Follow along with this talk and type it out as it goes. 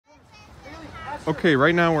Okay,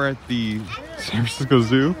 right now we're at the San Francisco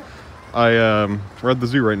Zoo. We're at the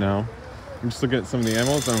zoo right now. I'm just looking at some of the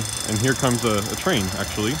animals, and here comes a train,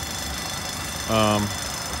 actually.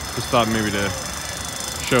 Just thought maybe to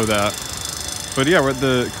show that. But yeah, we're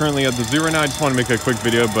currently at the zoo right now. I just want to make a quick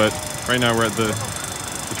video, but right now we're at the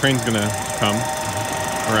train's gonna come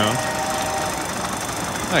around.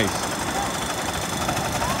 Nice.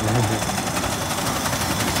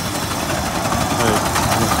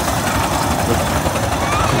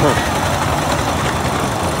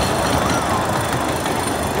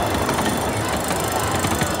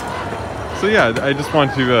 So yeah, I just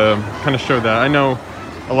want to kind of show that. I know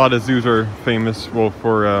a lot of zoos are famous, well,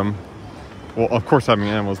 for well, of course having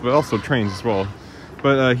animals, but also trains as well.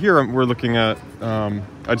 But here we're looking at, I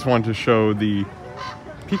just wanted to show the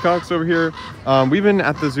peacocks over here. We've been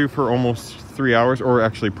at the zoo for almost 3 hours, or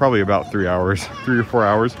actually probably about 3 hours, 3 or 4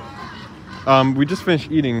 hours. We just finished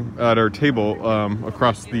eating at our table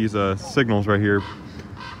across these signals right here.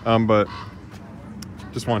 But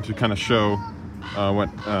just wanted to kind of show what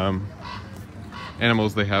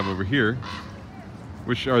animals they have over here,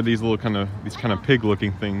 which are these little kind of pig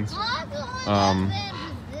looking things.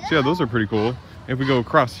 So yeah, those are pretty cool. If we go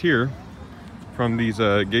across here from these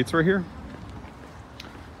gates right here,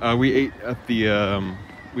 we ate at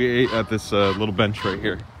this little bench right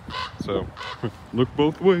here. So look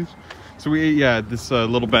both ways. So we ate at this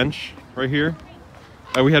little bench right here.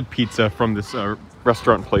 We had pizza from this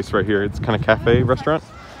restaurant place right here. It's kind of cafe restaurant,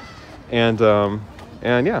 and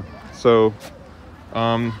yeah. So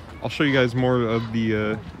I'll show you guys more of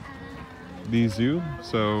the zoo.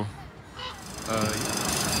 So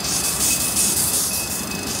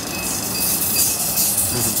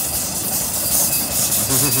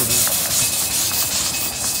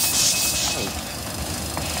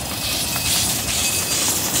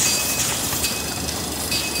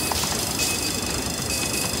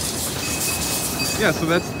yeah, so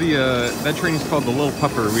that's that train is called the Little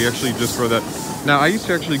Puffer. We actually just rode that. Now, I used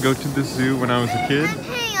to actually go to this zoo when I was a kid.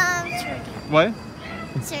 What?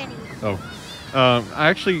 Oh. I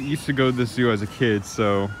actually used to go to this zoo as a kid,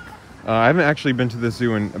 so I haven't actually been to this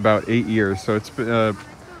zoo in about 8 years, so it's been a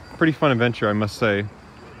pretty fun adventure, I must say.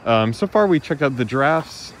 So far, we checked out the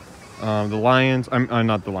giraffes, the lions,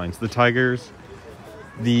 not the lions, the tigers,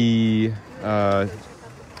 the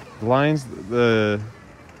lions,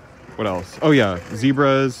 what else? Oh yeah,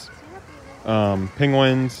 zebras,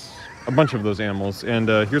 penguins, a bunch of those animals, and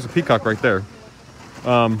here's a peacock right there.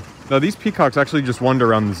 Now these peacocks actually just wander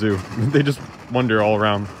around the zoo. They just wander all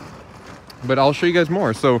around. But I'll show you guys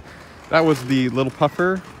more. So that was the Little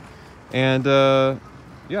Puffer, and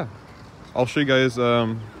yeah, I'll show you guys.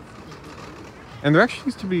 And there actually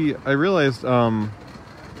used to be, I realized, there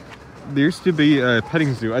used to be a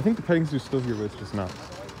petting zoo. I think the petting zoo's still here, but it's just not,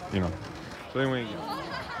 you know. So anyway, yeah.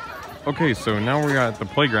 Okay, so now we're at the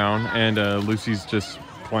playground, and Lucy's just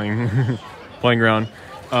playing around.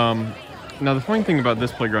 Now the funny thing about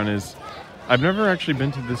this playground is I've never actually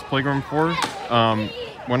been to this playground before.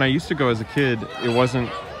 When I used to go as a kid, it was in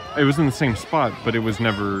the same spot, but it was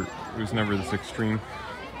never this extreme.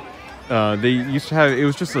 They used to have, it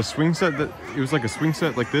was just a swing set it was like a swing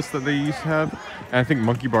set like this that they used to have, and I think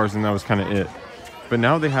monkey bars, and that was kind of it. But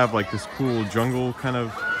now they have like this cool jungle kind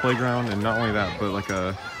of playground, and not only that, but like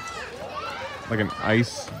an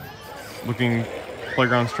ice looking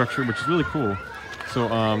playground structure, which is really cool. So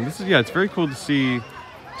this is, yeah, it's very cool to see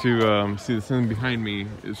the thing behind me.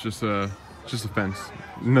 It's just a fence,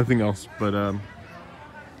 nothing else. But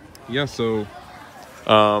yeah, so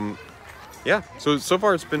yeah, so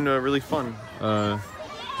far it's been really fun,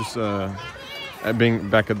 just at being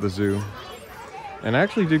back at the zoo. And I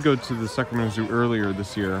actually did go to the Sacramento Zoo earlier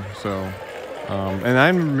this year, so and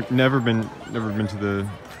I've never went to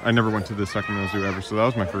the Sacramento Zoo ever, so that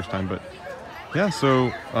was my first time. But yeah,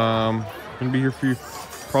 so gonna be here for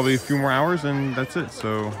probably a few more hours, and that's it.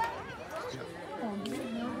 So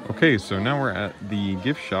okay, so now we're at the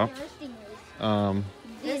gift shop. We're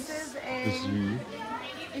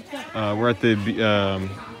at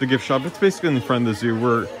the gift shop. It's basically in the front of the zoo.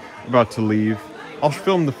 We're about to leave. I'll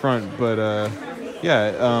film the front, but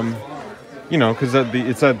yeah, you know, because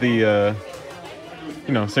it's at the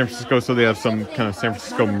you know, San Francisco, so they have some kind of San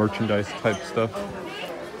Francisco merchandise type stuff,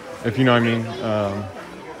 if you know what I mean.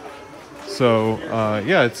 So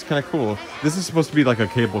yeah, it's kind of cool. This is supposed to be like a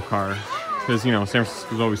cable car, because, you know, San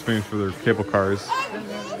Francisco is always famous for their cable cars.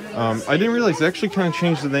 I didn't realize they actually kind of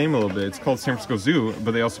changed the name a little bit. It's called San Francisco Zoo,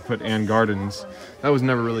 but they also put Ann Gardens. That was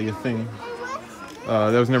never really a thing.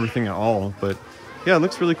 That was never a thing at all. But yeah, it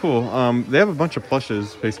looks really cool. They have a bunch of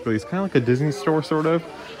plushes, basically. It's kind of like a Disney store, sort of,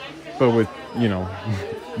 but with, you know,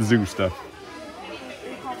 the zoo stuff.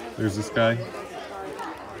 There's this guy.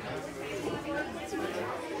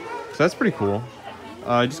 So that's pretty cool.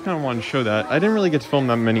 I just kind of wanted to show that. I didn't really get to film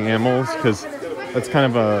that many animals because that's kind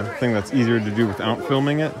of a thing that's easier to do without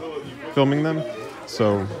filming them.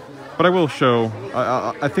 So, but I will show,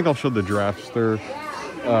 I think I'll show the giraffes. They're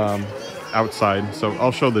outside, so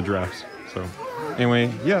I'll show the giraffes. So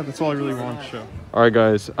anyway, yeah, that's all I really wanted to show. All right,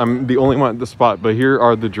 guys, I'm the only one at the spot, but here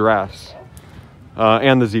are the giraffes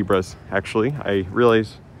and the zebras, actually. I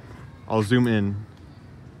realize I'll zoom in.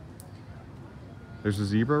 There's a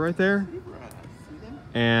zebra right there.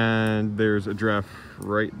 And there's a giraffe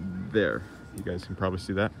right there. You guys can probably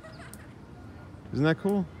see that. Isn't that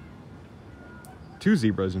cool? 2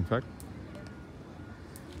 zebras, in fact.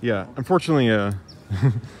 Yeah, unfortunately,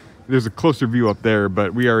 there's a closer view up there,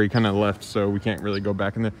 but we already kind of left, so we can't really go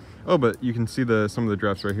back in there. Oh, but you can see some of the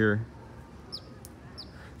giraffes right here.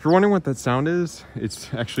 If you're wondering what that sound is,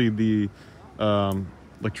 it's actually the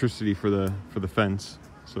electricity for the fence,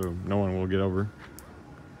 so no one will get over.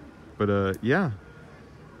 But yeah.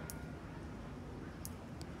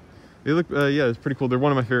 They look, yeah, it's pretty cool. They're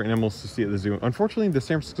one of my favorite animals to see at the zoo. Unfortunately, the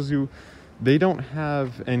San Francisco Zoo, they don't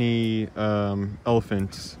have any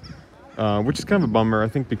elephants, which is kind of a bummer. I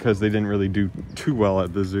think because they didn't really do too well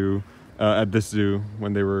at the zoo, at this zoo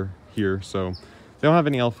when they were here. So they don't have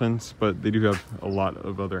any elephants, but they do have a lot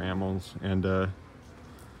of other animals. And I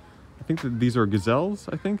think that these are gazelles.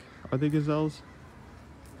 I think, are they gazelles?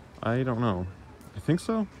 I don't know. I think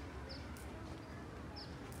so.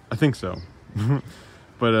 I think so.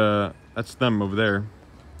 But that's them over there.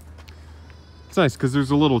 It's nice because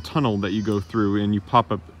there's a little tunnel that you go through and you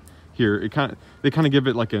pop up here. They kind of give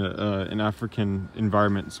it like an African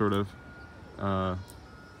environment, sort of.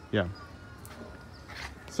 Yeah.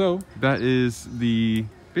 So that is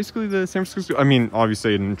basically the San Francisco. I mean,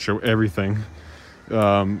 obviously I didn't show everything,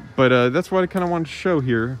 but that's what I kind of wanted to show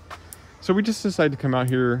here. So we just decided to come out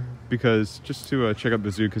here because just to check out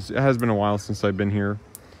the zoo, because it has been a while since I've been here.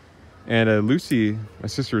 And Lucy, my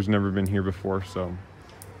sister, has never been here before, so.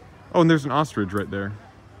 Oh, and there's an ostrich right there.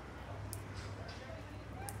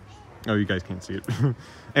 Oh, you guys can't see it.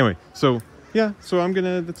 Anyway, so yeah, so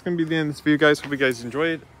that's gonna be the end of this video, guys. Hope you guys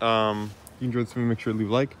enjoyed. If you enjoyed this video, make sure to leave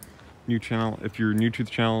a like. New channel, if you're new to the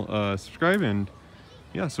channel, subscribe. And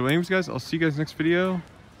yeah, so anyways, guys, I'll see you guys next video.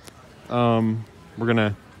 We're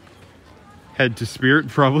gonna head to Spirit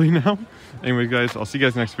probably now. Anyways, guys, I'll see you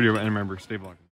guys next video. And remember, stay vlogging.